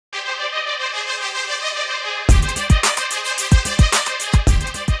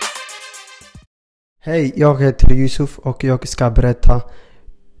Hej, jag heter Yusuf och jag ska berätta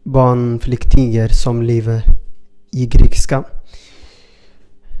barnflyktingar som lever i grekiska.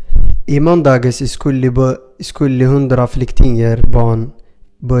 I måndags skulle 100 flyktingar barn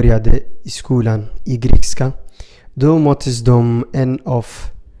började i skolan i grekiska. Då möttes de en av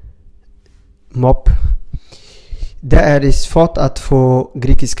mobb. Det är svårt att få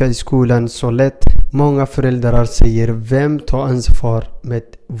grekiska i skolan så lätt. Många föräldrar säger: vem tar ansvar med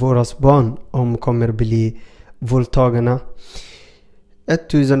våra barn om kommer bli våldtagna?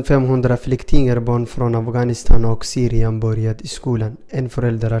 1500 flyktingar barn från Afghanistan och Syrien började i skolan. En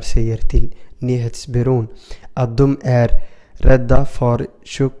förälder säger till nyhetsbyrån att de är rädda för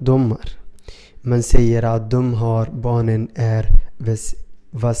sjukdomar. Man säger att barnen är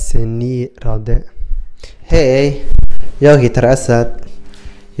vaccinerade. Hej, jag heter Asad.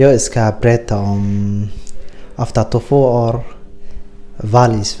 Jag ska berätta om efter 2 år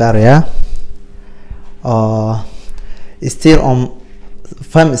val i Sverige. Och styr om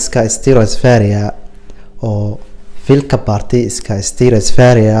vem ska styra Sverige och vilka parti ska styra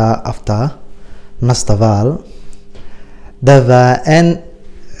Sverige efter nästa val. Det var en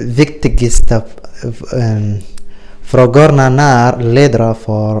viktigaste frågorna när ledare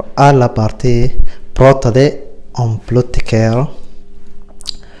för alla partier pratade om politiker.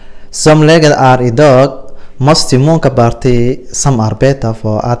 Som läget är idag måste många partier samarbeta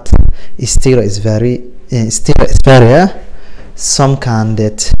för att styra Sverige, som kan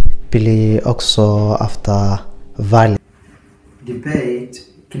det bli också efter valet. Debate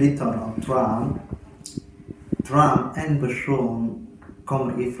Clinton och Trump. En person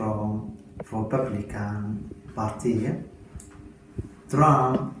kommer ifrån Republican partiet.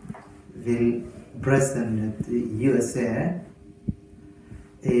 Trump vill president i USA.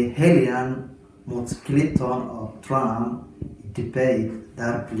 I helgen mot Clinton och Trump debate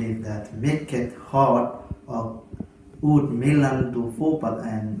där blev det mycket hårt och ord mellan de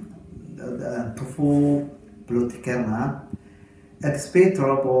två politikerna.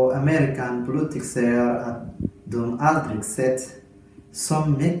 Experter på amerikan politik säger att de aldrig sett så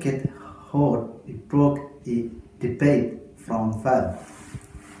mycket hårt bråk i debate från världen.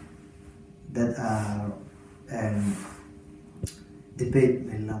 Det är en debate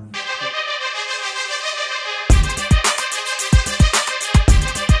mellan